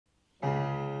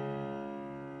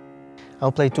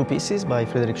I'll play two pieces by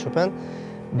Fryderyka Chopin,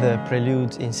 the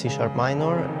Prelude in C-sharp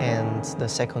minor and the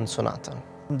second sonata.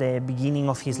 The beginning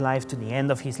of his life to the end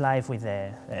of his life with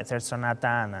the third sonata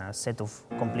and a set of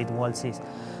complete waltzes.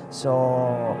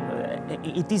 So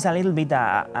it is a little bit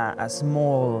a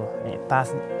small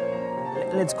path,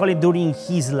 let's call it during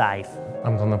his life.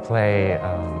 I'm gonna play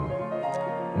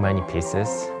many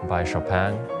pieces by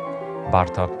Chopin,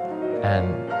 Bartók,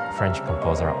 and French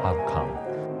composer Alexander.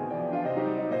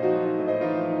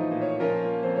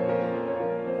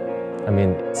 I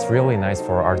mean, it's really nice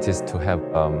for artists to have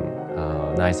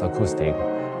nice acoustic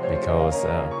because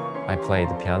I play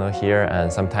the piano here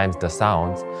and sometimes the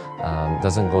sound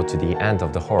doesn't go to the end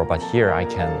of the hall, but here I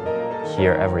can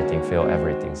hear everything, feel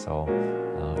everything. So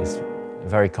it's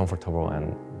very comfortable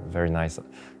and very nice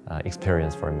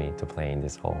experience for me to play in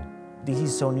this hall. This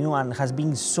is so new and has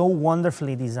been so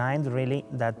wonderfully designed, really,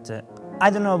 that I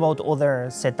don't know about other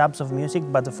setups of music,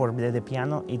 but for the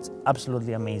piano, it's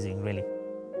absolutely amazing, really.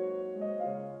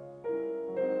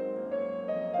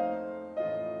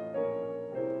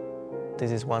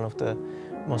 This is one of the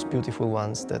most beautiful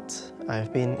ones that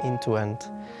I've been into, and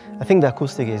I think the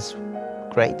acoustic is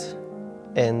great,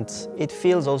 and it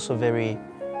feels also very,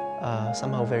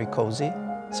 somehow very cozy,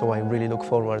 so I really look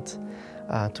forward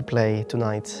to play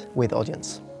tonight with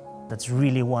audience. That's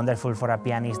really wonderful for a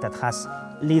pianist that has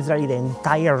literally the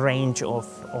entire range of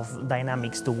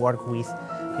dynamics to work with.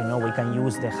 You know, we can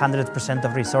use the 100%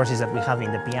 of resources that we have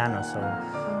in the piano,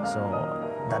 so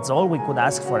that's all we could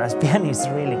ask for as pianists,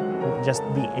 really. Just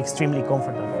be extremely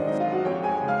comfortable.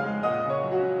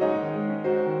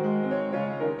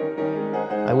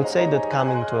 I would say that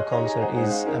coming to a concert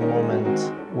is a moment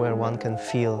where one can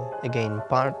feel again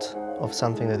part of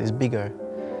something that is bigger.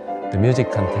 The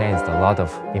music contains a lot of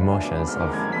emotions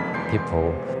of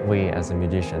people. We as a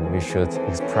musician, we should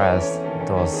express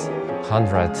those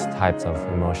 100 types of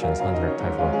emotions, 100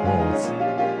 types of moods.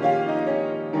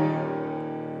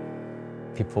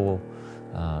 People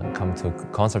come to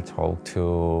concert hall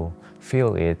to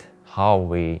feel it, how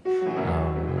we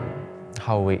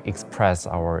express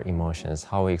our emotions,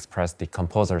 how we express the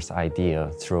composer's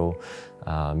idea through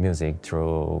music,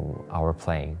 through our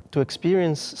playing. To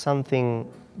experience something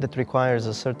that requires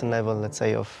a certain level, let's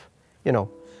say, of, you know,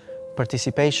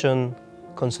 participation,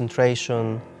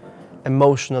 concentration,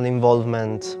 emotional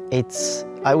involvement,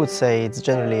 I would say it's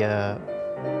generally a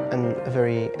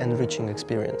very enriching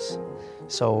experience.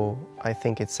 So I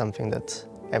think it's something that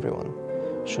everyone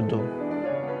should do.